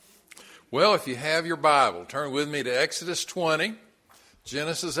Well, if you have your Bible, turn with me to Exodus 20,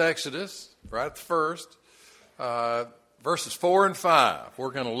 Genesis, Exodus, right at the first, verses 4 and 5.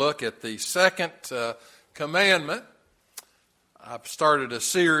 We're going to look at the second commandment. I've started a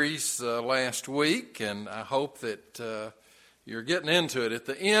series last week, and I hope that you're getting into it. At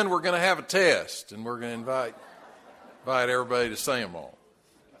the end, we're going to have a test, and we're going to invite everybody to say them all.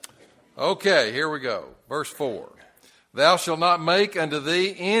 Okay, here we go. Verse 4. Thou shalt not make unto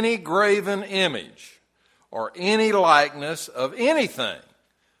thee any graven image or any likeness of anything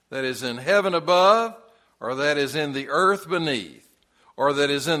that is in heaven above, or that is in the earth beneath, or that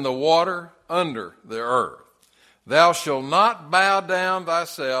is in the water under the earth. Thou shalt not bow down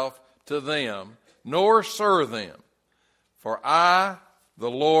thyself to them, nor serve them. For I,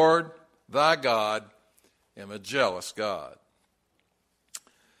 the Lord thy God, am a jealous God.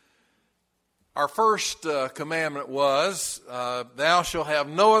 Our first commandment was, thou shalt have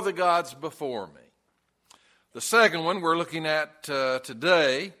no other gods before me. The second one we're looking at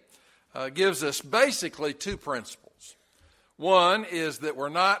today gives us basically two principles. One is that we're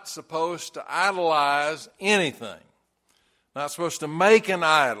not supposed to idolize anything. Not supposed to make an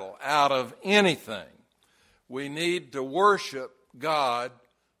idol out of anything. We need to worship God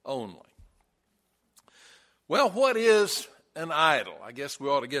only. Well, what is an idol? I guess we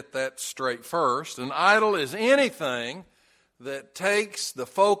ought to get that straight first. An idol is anything that takes the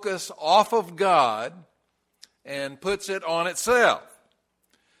focus off of God and puts it on itself.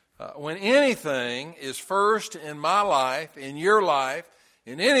 When anything is first in my life, in your life,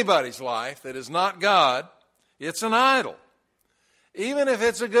 in anybody's life that is not God, it's an idol. Even if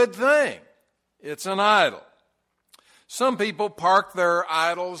it's a good thing, it's an idol. Some people park their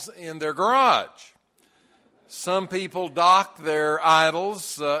idols in their garage. Some people dock their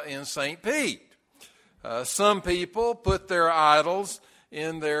idols in St. Pete. Some people put their idols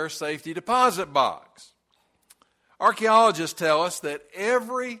in their safety deposit box. Archaeologists tell us that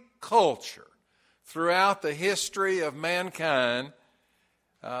every culture throughout the history of mankind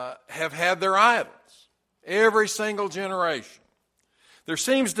have had their idols. Every single generation. There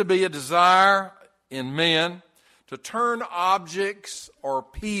seems to be a desire in men to turn objects or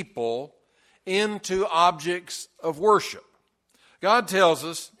people into objects of worship. God tells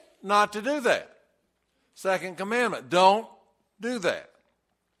us not to do that. Second commandment, don't do that.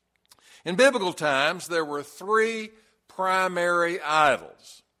 In biblical times, there were three primary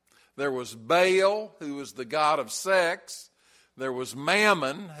idols. There was Baal, who was the god of sex. There was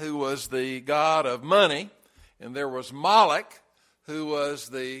Mammon, who was the god of money. And there was Moloch, who was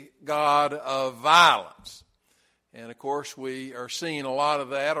the god of violence. And, of course, we are seeing a lot of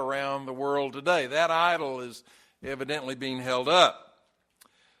that around the world today. That idol is evidently being held up.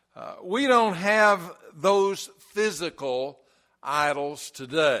 We don't have those physical idols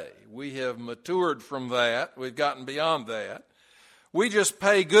today. We have matured from that. We've gotten beyond that. We just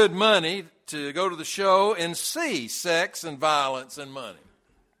pay good money to go to the show and see sex and violence and money.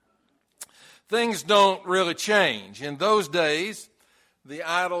 Things don't really change. In those days, the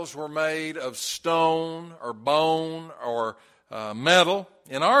idols were made of stone or bone or metal.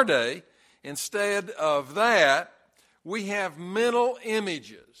 In our day, instead of that, we have mental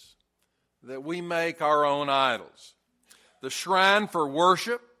images that we make our own idols. The shrine for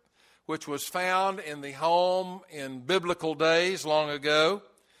worship, which was found in the home in biblical days long ago,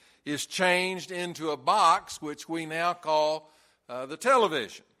 is changed into a box which we now call the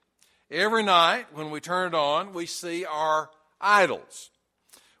television. Every night when we turn it on, we see our idols.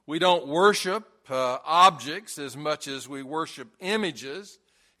 We don't worship objects as much as we worship images,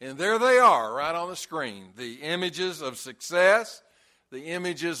 and there they are right on the screen. The images of success, the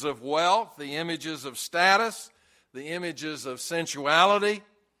images of wealth, the images of status, the images of sensuality.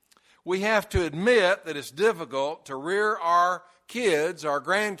 We have to admit that it's difficult to rear our kids, our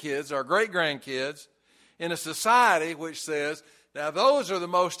grandkids, our great-grandkids in a society which says, now those are the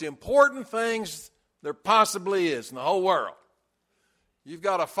most important things there possibly is in the whole world. You've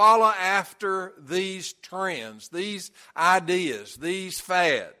got to follow after these trends, these ideas, these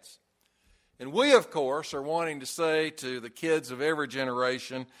fads. And we, of course, are wanting to say to the kids of every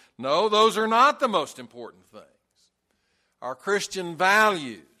generation, no, those are not the most important things. Our Christian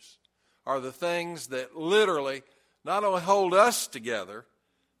values are the things that literally not only hold us together,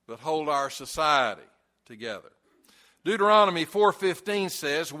 but hold our society together. Deuteronomy 4:15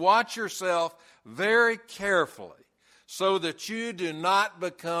 says, watch yourself very carefully, so that you do not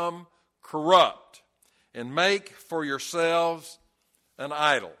become corrupt and make for yourselves an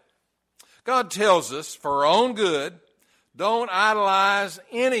idol. God tells us, for our own good, don't idolize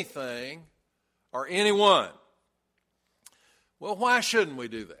anything or anyone. Well, why shouldn't we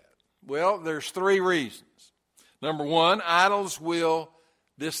do that? Well, there's 3 reasons. Number 1, idols will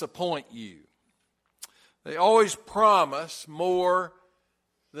disappoint you. They always promise more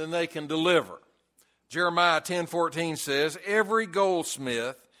than they can deliver. Jeremiah 10:14 says, every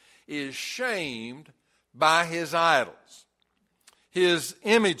goldsmith is shamed by his idols. His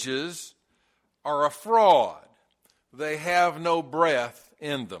images are a fraud. They have no breath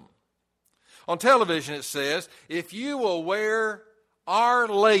in them. On television it says, if you will wear our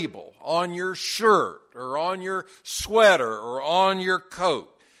label on your shirt or on your sweater or on your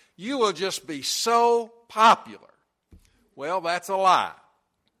coat, you will just be so popular. Well, that's a lie.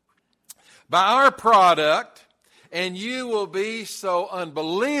 Buy our product and you will be so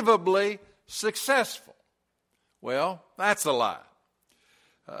unbelievably successful. Well, that's a lie.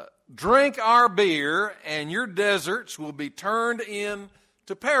 Drink our beer and your deserts will be turned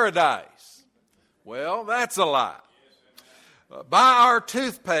into paradise. Well, that's a lie. Buy our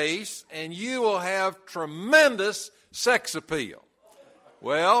toothpaste and you will have tremendous sex appeal.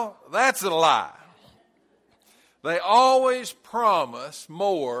 Well, that's a lie. They always promise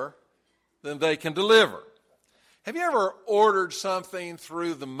more than they can deliver. Have you ever ordered something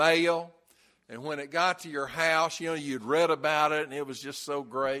through the mail and when it got to your house, you'd read about it and it was just so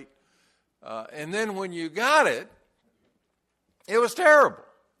great. And then when you got it, it was terrible.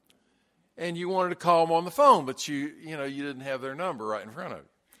 And you wanted to call them on the phone, but you didn't have their number right in front of you.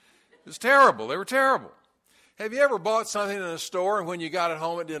 It was terrible. They were terrible. Have you ever bought something in a store and when you got it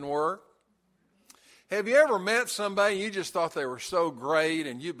home it didn't work? Have you ever met somebody and you just thought they were so great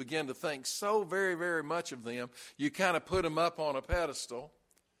and you began to think so very, very much of them, you kind of put them up on a pedestal,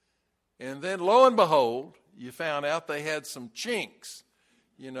 and then lo and behold, you found out they had some chinks,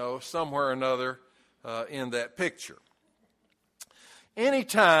 somewhere or another in that picture.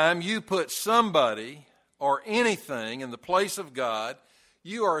 Anytime you put somebody or anything in the place of God,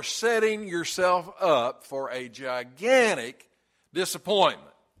 you are setting yourself up for a gigantic disappointment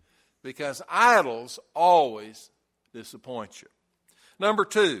because idols always disappoint you. Number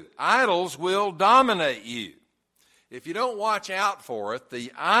 2, idols will dominate you. If you don't watch out for it,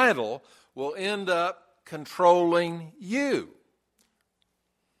 the idol will end up controlling you.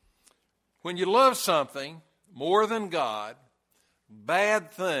 When you love something more than God,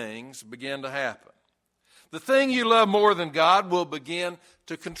 bad things begin to happen. The thing you love more than God will begin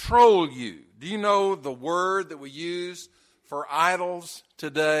to control you. Do you know the word that we use for idols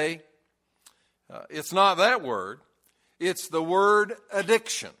today? It's not that word. It's the word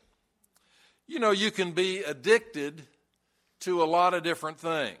addiction. You can be addicted to a lot of different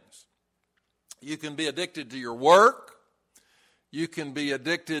things. You can be addicted to your work. You can be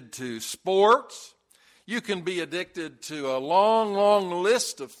addicted to sports. You can be addicted to a long, long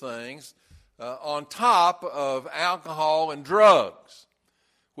list of things on top of alcohol and drugs,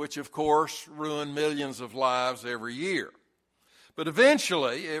 which, of course, ruin millions of lives every year. But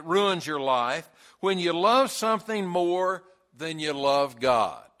eventually, it ruins your life when you love something more than you love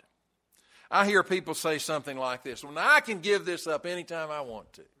God. I hear people say something like this, well, now I can give this up anytime I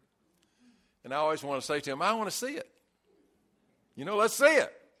want to. And I always want to say to them, I want to see it. Let's see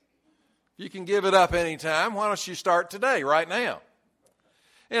it. You can give it up anytime. Why don't you start today, right now?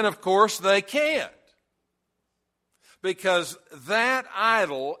 And of course, they can't. Because that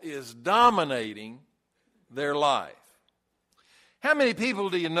idol is dominating their life. How many people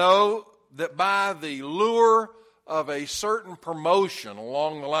do you know that by the lure of a certain promotion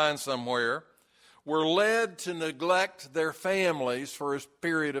along the line somewhere were led to neglect their families for a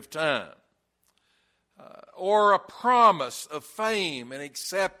period of time? Or a promise of fame and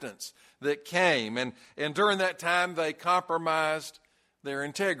acceptance that came, and during that time they compromised their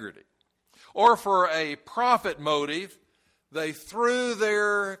integrity. Or for a profit motive, they threw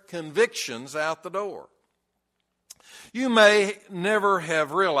their convictions out the door. You may never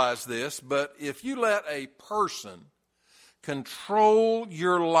have realized this, but if you let a person control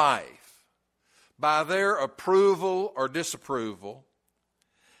your life by their approval or disapproval,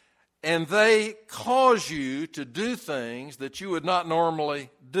 and they cause you to do things that you would not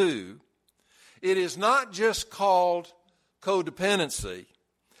normally do, it is not just called codependency,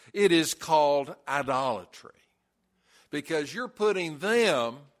 it is called idolatry. Because you're putting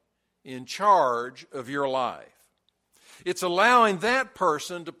them in charge of your life. It's allowing that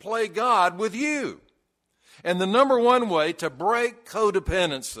person to play God with you. And the number one way to break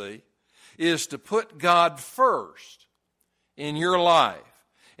codependency is to put God first in your life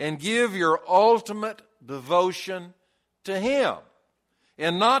and give your ultimate devotion to Him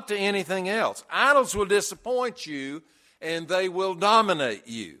and not to anything else. Idols will disappoint you and they will dominate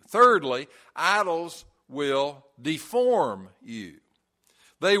you. Thirdly, idols will deform you.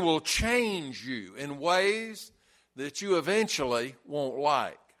 They will change you in ways that you eventually won't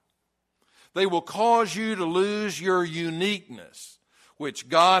like. They will cause you to lose your uniqueness, which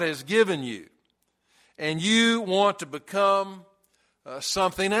God has given you, and you want to become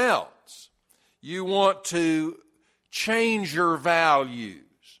something else. You want to change your values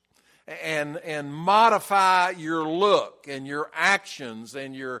and modify your look and your actions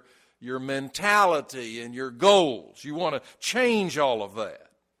and your mentality and your goals. You want to change all of that.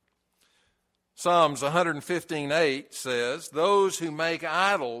 Psalms 115:8 says, "Those who make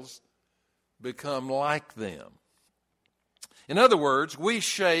idols become like them." In other words, we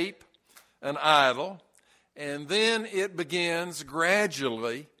shape an idol, and then it begins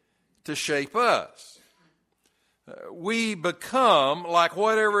gradually to shape us. We become like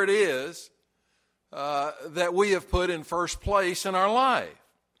whatever it is that we have put in first place in our life.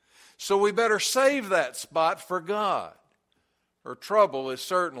 So we better save that spot for God, or trouble is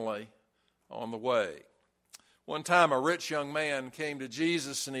certainly on the way. One time a rich young man came to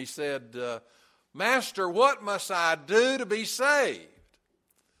Jesus and he said, "Master, what must I do to be saved?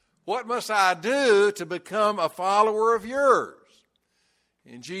 What must I do to become a follower of yours?"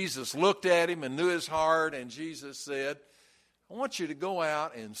 And Jesus looked at him and knew his heart, and Jesus said, "I want you to go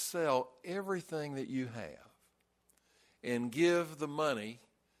out and sell everything that you have and give the money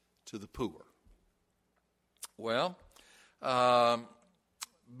to the poor." Well,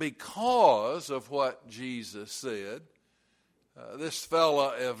 because of what Jesus said, this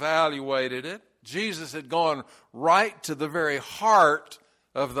fella evaluated it. Jesus had gone right to the very heart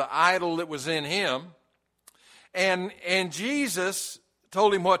of the idol that was in him. And Jesus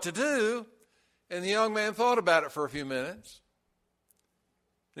told him what to do, and the young man thought about it for a few minutes.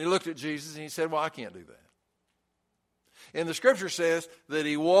 And he looked at Jesus and he said, "Well, I can't do that." And the scripture says that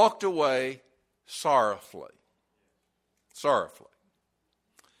he walked away sorrowfully. Sorrowfully.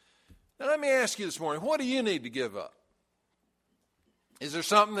 Now let me ask you this morning, what do you need to give up? Is there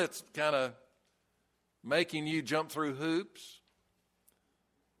something that's kind of making you jump through hoops?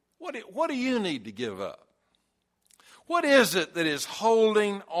 What do you need to give up? What is it that is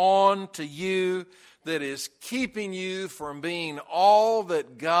holding on to you, that is keeping you from being all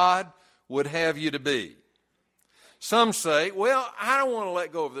that God would have you to be? Some say, "Well, I don't want to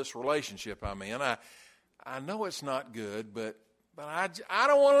let go of this relationship I'm in. I know it's not good, but I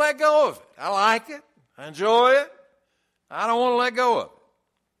don't want to let go of it. I like it. I enjoy it. I don't want to let go of it."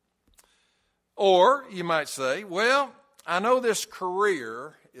 Or you might say, "Well, I know this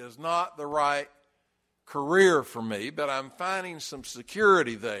career is not the right career for me, but I'm finding some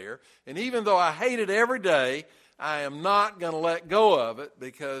security there. And even though I hate it every day, I am not going to let go of it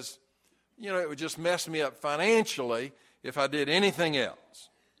because, it would just mess me up financially if I did anything else."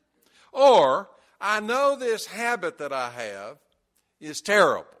 Or, "I know this habit that I have is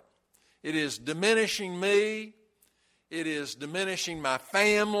terrible. It is diminishing me. It is diminishing my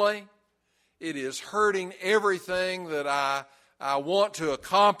family. It is hurting everything that I want to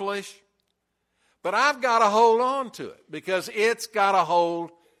accomplish. But I've got to hold on to it because it's got a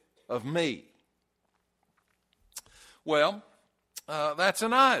hold of me." Well, that's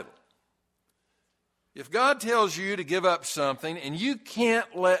an idol. If God tells you to give up something and you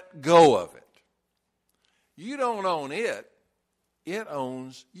can't let go of it, you don't own it, it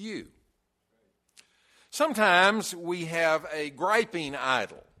owns you. Sometimes we have a griping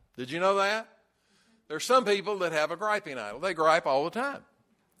idol. Did you know that? There's some people that have a griping idol. They gripe all the time.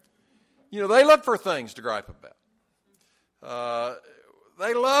 They look for things to gripe about.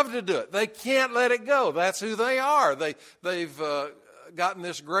 They love to do it. They can't let it go. That's who they are. They've gotten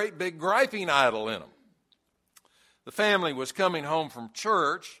this great big griping idol in them. The family was coming home from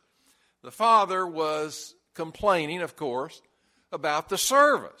church. The father was complaining, of course, about the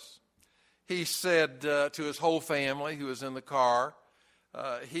service. He said to his whole family who was in the car,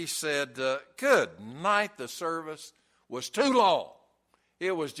 he said, "Good night, the service was too long.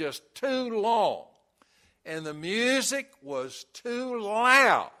 It was just too long. And the music was too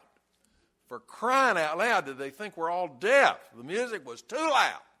loud. For crying out loud, did they think we're all deaf? The music was too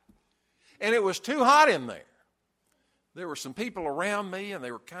loud. And it was too hot in there. There were some people around me, and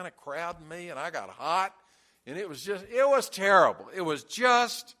they were kind of crowding me, and I got hot. And it was terrible. It was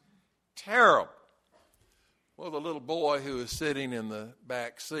just terrible." Well, the little boy who was sitting in the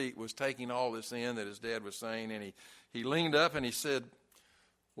back seat was taking all this in that his dad was saying, and he leaned up and he said,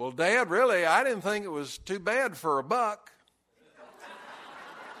 "Well, Dad, really, I didn't think it was too bad for a buck."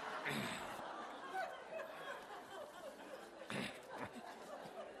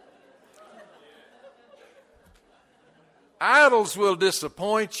 Idols will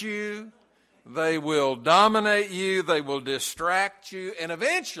disappoint you. They will dominate you, they will distract you, and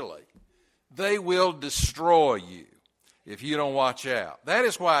eventually they will destroy you if you don't watch out. That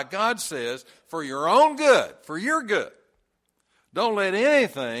is why God says, for your own good, for your good, don't let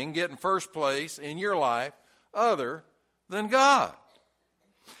anything get in first place in your life other than God.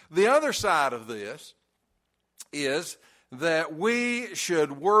 The other side of this is that we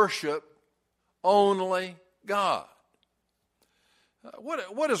should worship only God.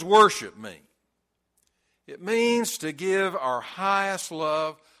 What does worship mean? It means to give our highest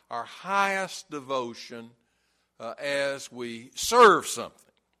love, our highest devotion as we serve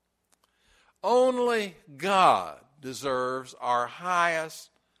something. Only God deserves our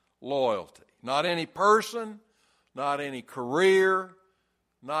highest loyalty. Not any person, not any career,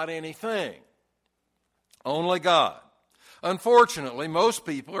 not anything. Only God. Unfortunately, most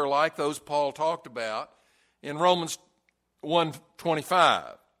people are like those Paul talked about in Romans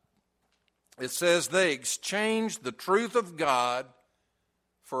 1:25. It says they exchanged the truth of God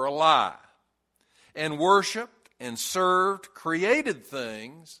for a lie and worshiped and served created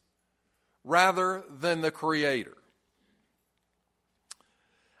things rather than the Creator.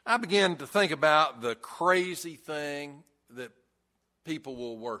 I began to think about the crazy thing that people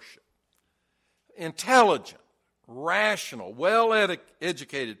will worship. Intelligent, rational,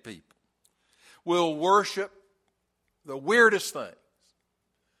 well-educated people will worship the weirdest things.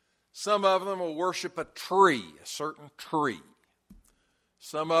 Some of them will worship a tree, a certain tree.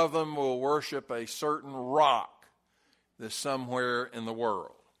 Some of them will worship a certain rock that's somewhere in the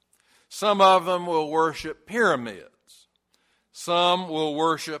world. Some of them will worship pyramids. Some will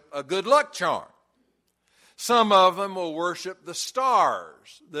worship a good luck charm. Some of them will worship the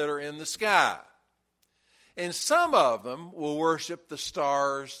stars that are in the sky. And some of them will worship the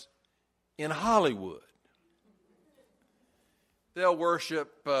stars in Hollywood. They'll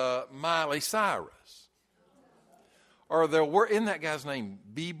worship Miley Cyrus. Or isn't that guy's name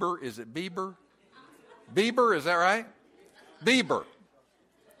Bieber? Is it Bieber? Bieber, is that right? Bieber.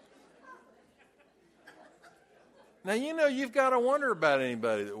 Now, you've got to wonder about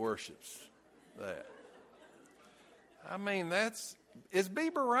anybody that worships that. I mean, is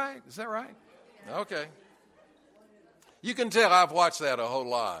Bieber right? Is that right? Okay. You can tell I've watched that a whole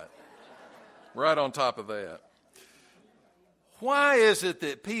lot. Right on top of that. Why is it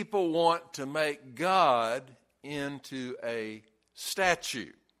that people want to make God into a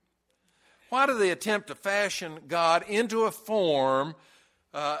statue? Why do they attempt to fashion God into a form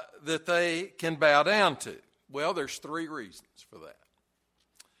that they can bow down to? Well, there's three reasons for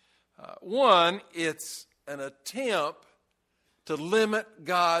that. One, it's an attempt to limit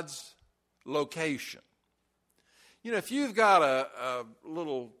God's location. If you've got a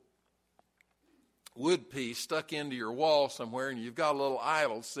little wood piece stuck into your wall somewhere and you've got a little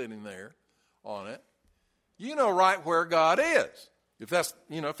idol sitting there on it, you know right where God is. If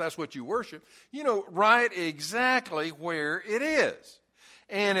that's what you worship, you know right exactly where it is.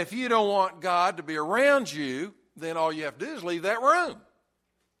 And if you don't want God to be around you, then all you have to do is leave that room.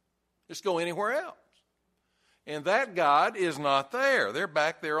 Just go anywhere else. And that God is not there. They're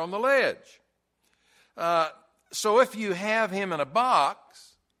back there on the ledge. So if you have him in a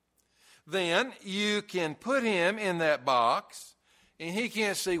box, then you can put him in that box and he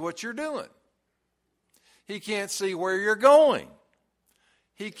can't see what you're doing. He can't see where you're going.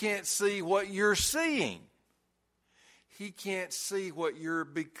 He can't see what you're seeing. He can't see what you're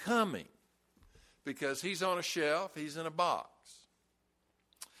becoming because he's on a shelf, he's in a box.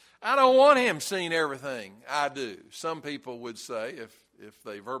 I don't want him seeing everything I do, some people would say if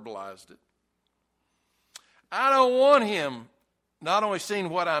they verbalized it. I don't want him not only seeing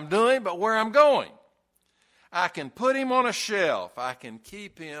what I'm doing, but where I'm going. I can put him on a shelf. I can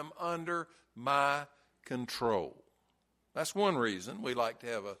keep him under my control. That's one reason we like to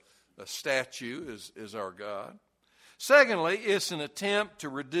have a statue as our God. Secondly, it's an attempt to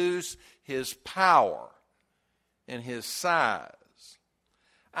reduce his power and his size.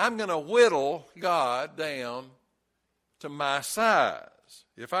 I'm going to whittle God down to my size.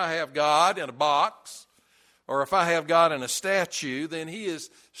 If I have God in a box, or if I have God in a statue, then he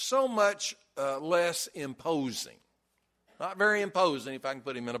is so much less imposing. Not very imposing if I can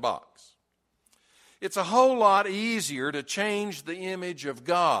put him in a box. It's a whole lot easier to change the image of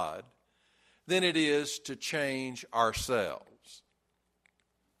God than it is to change ourselves.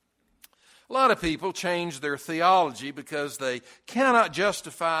 A lot of people change their theology because they cannot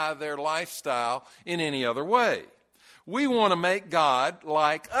justify their lifestyle in any other way. We want to make God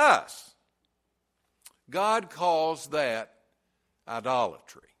like us. God calls that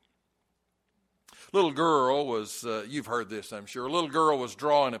idolatry. Little girl was, you've heard this, I'm sure. A little girl was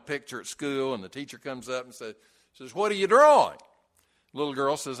drawing a picture at school, and the teacher comes up and says, "What are you drawing?" Little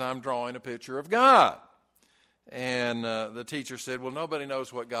girl says, "I'm drawing a picture of God." And the teacher said, "Well, nobody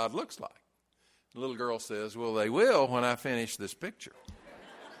knows what God looks like." The little girl says, "Well, they will when I finish this picture."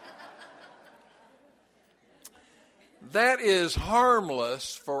 That is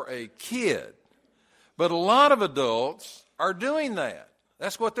harmless for a kid. But a lot of adults are doing that.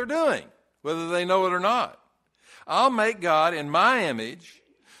 That's what they're doing, whether they know it or not. I'll make God in my image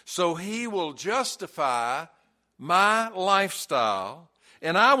so he will justify my lifestyle,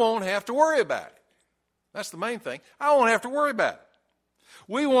 and I won't have to worry about it. That's the main thing. I won't have to worry about it.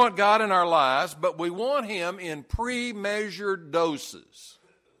 We want God in our lives, but we want him in pre-measured doses.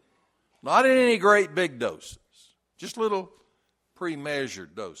 Not in any great big doses. Just little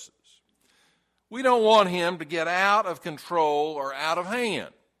pre-measured doses. We don't want him to get out of control or out of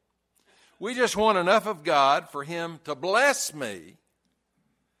hand. We just want enough of God for him to bless me,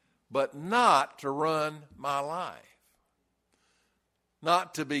 but not to run my life.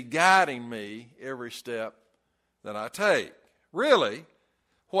 Not to be guiding me every step that I take. Really,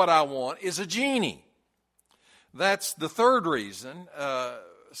 what I want is a genie. That's the third reason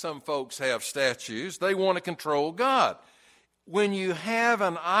some folks have statues. They want to control God. When you have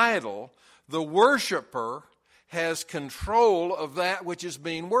an idol, the worshiper has control of that which is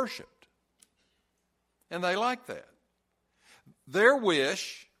being worshiped. And they like that. Their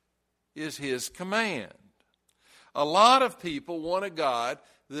wish is his command. A lot of people want a God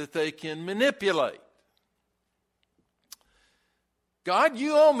that they can manipulate. God,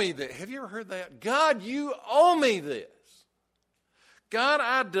 you owe me this. Have you ever heard that? God, you owe me this. God,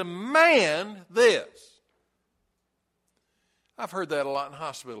 I demand this. I've heard that a lot in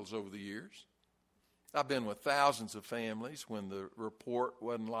hospitals over the years. I've been with thousands of families when the report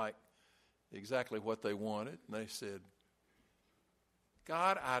wasn't like exactly what they wanted. And they said,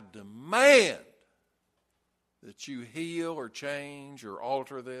 God, I demand that you heal or change or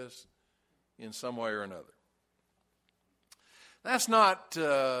alter this in some way or another. That's not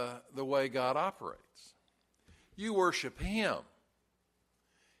the way God operates. You worship him.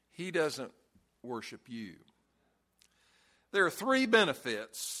 He doesn't worship you. There are three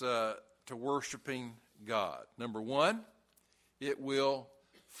benefits to worshiping God. Number one, it will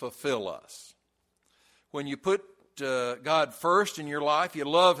fulfill us. When you put God first in your life, you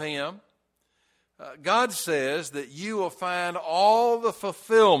love him, God says that you will find all the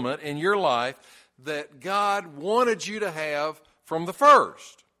fulfillment in your life that God wanted you to have from the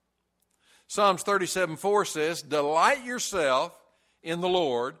first. Psalms 37:4 says, "Delight yourself in the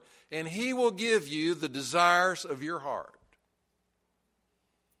Lord, and he will give you the desires of your heart."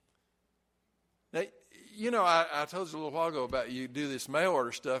 Now, you know, I told you a little while ago about you do this mail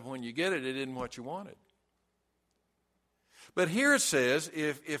order stuff. When you get it, it isn't what you wanted. But here it says,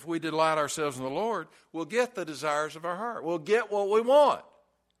 if we delight ourselves in the Lord, we'll get the desires of our heart. We'll get what we want.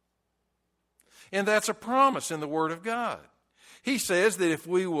 And that's a promise in the Word of God. He says that if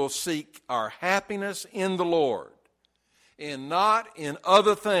we will seek our happiness in the Lord and not in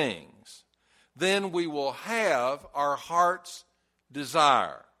other things, then we will have our heart's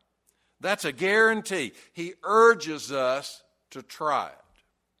desire. That's a guarantee. He urges us to try it.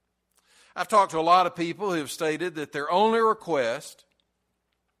 I've talked to a lot of people who have stated that their only request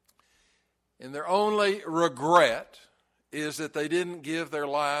and their only regret is that they didn't give their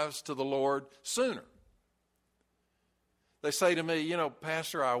lives to the Lord sooner. They say to me, you know,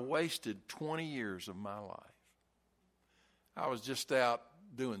 Pastor, I wasted 20 years of my life. I was just out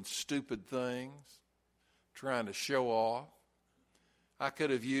doing stupid things, trying to show off. I could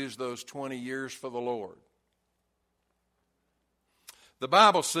have used those 20 years for the Lord. The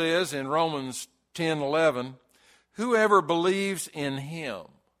Bible says in Romans 10:11, whoever believes in him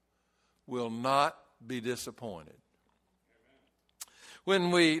will not be disappointed.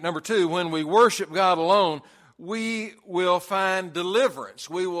 Number two, when we worship God alone, we will find deliverance.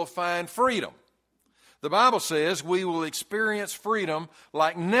 We will find freedom. The Bible says we will experience freedom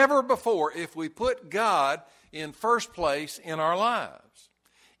like never before if we put God in first place in our lives.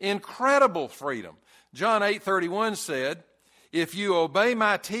 Incredible freedom. John 8:31 said, if you obey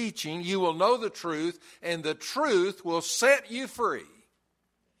my teaching, you will know the truth, and the truth will set you free.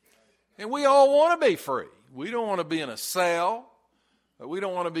 And we all want to be free. We don't want to be in a cell. We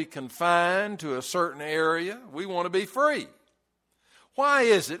don't want to be confined to a certain area. We want to be free. Why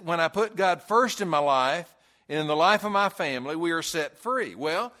is it when I put God first in my life and in the life of my family, we are set free?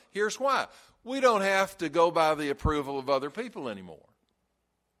 Well, here's why. We don't have to go by the approval of other people anymore.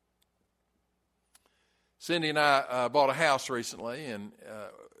 Cindy and I bought a house recently, and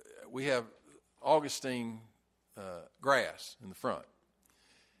we have Augustine grass in the front.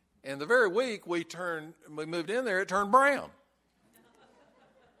 And the very week we moved in there, it turned brown.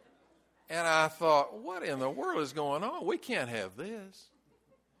 And I thought, what in the world is going on? We can't have this.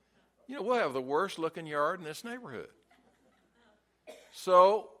 We'll have the worst looking yard in this neighborhood.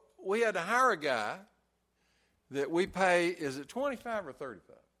 So we had to hire a guy that we pay, is it $25 or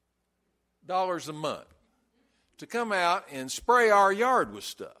 $35 a month, to come out and spray our yard with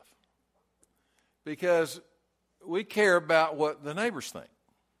stuff. Because we care about what the neighbors think.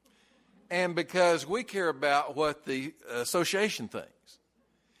 And because we care about what the association thinks.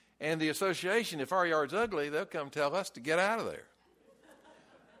 And the association, if our yard's ugly, they'll come tell us to get out of there.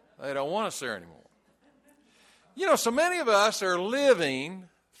 They don't want us there anymore. So many of us are living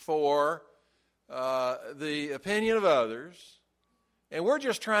for the opinion of others, and we're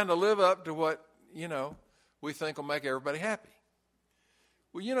just trying to live up to what, we think will make everybody happy.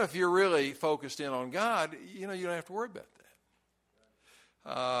 Well, if you're really focused in on God, you don't have to worry about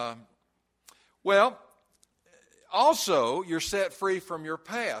that. Also, you're set free from your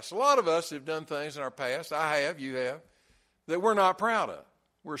past. A lot of us have done things in our past, I have, you have, that we're not proud of,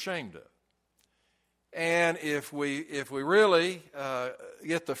 we're ashamed of. And if we really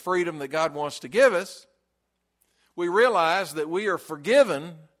get the freedom that God wants to give us, we realize that we are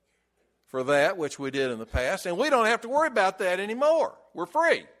forgiven for that which we did in the past, and we don't have to worry about that anymore. We're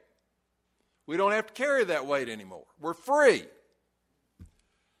free. We don't have to carry that weight anymore. We're free.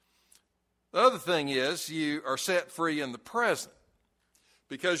 The other thing is you are set free in the present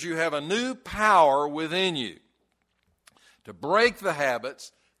because you have a new power within you to break the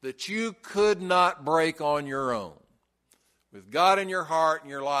habits that you could not break on your own. With God in your heart, in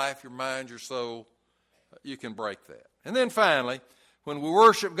your life, your mind, your soul, you can break that. And then finally, when we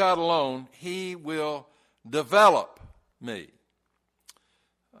worship God alone, He will develop me.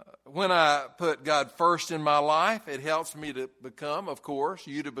 When I put God first in my life, it helps me to become, of course,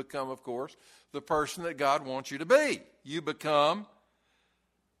 you to become, of course, the person that God wants you to be. You become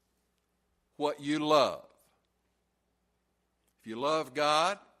what you love. If you love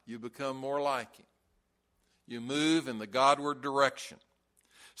God, you become more like Him. You move in the Godward direction.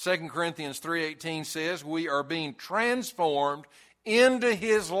 2 Corinthians 3:18 says, we are being transformed into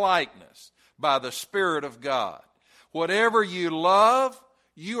His likeness by the Spirit of God. Whatever you love,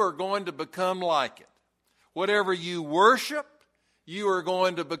 you are going to become like it. Whatever you worship, you are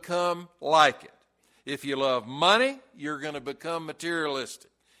going to become like it. If you love money, you're going to become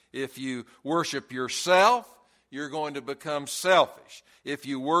materialistic. If you worship yourself, you're going to become selfish. If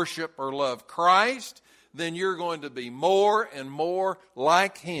you worship or love Christ, then you're going to be more and more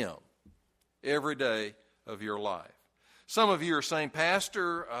like Him every day of your life. Some of you are saying,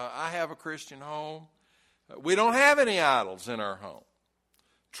 Pastor, I have a Christian home. We don't have any idols in our home.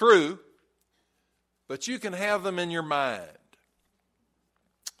 True, but you can have them in your mind.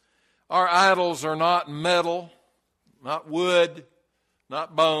 Our idols are not metal, not wood,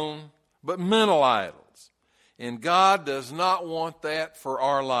 not bone, but mental idols. And God does not want that for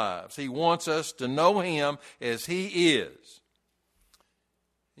our lives. He wants us to know Him as He is.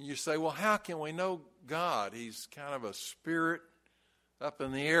 And you say, well, how can we know God? He's kind of a spirit up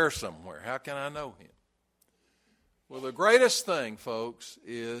in the air somewhere. How can I know Him? Well, the greatest thing, folks,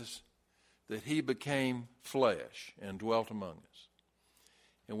 is that He became flesh and dwelt among us.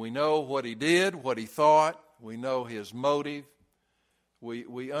 And we know what He did, what He thought. We know His motive.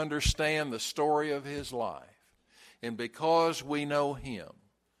 We understand the story of His life. And because we know Him,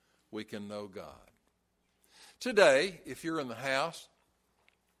 we can know God. Today, if you're in the house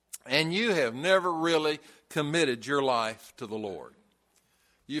and you have never really committed your life to the Lord,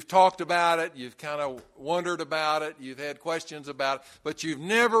 you've talked about it, you've kind of wondered about it, you've had questions about it, but you've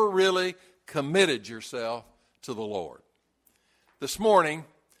never really committed yourself to the Lord. This morning,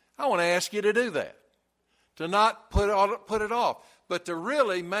 I want to ask you to do that. To not put it off, but to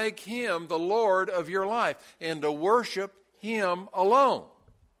really make Him the Lord of your life and to worship Him alone.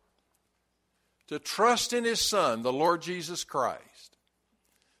 To trust in His Son, the Lord Jesus Christ.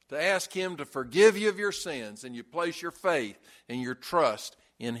 To ask Him to forgive you of your sins, and you place your faith and your trust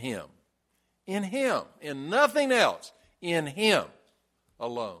in Him. In Him. In nothing else. In Him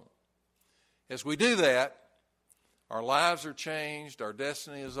alone. As we do that, our lives are changed, our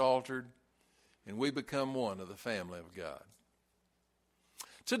destiny is altered, and we become one of the family of God.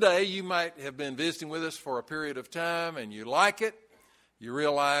 Today, you might have been visiting with us for a period of time, and you like it. You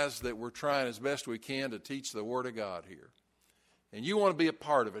realize that we're trying as best we can to teach the Word of God here. And you want to be a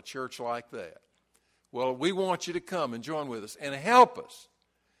part of a church like that. Well, we want you to come and join with us and help us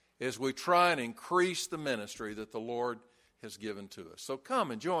as we try and increase the ministry that the Lord has given to us. So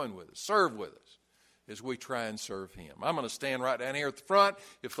come and join with us, serve with us as we try and serve Him. I'm going to stand right down here at the front.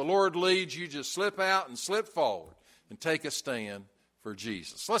 If the Lord leads you, just slip out and slip forward and take a stand for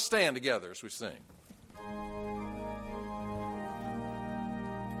Jesus. Let's stand together as we sing.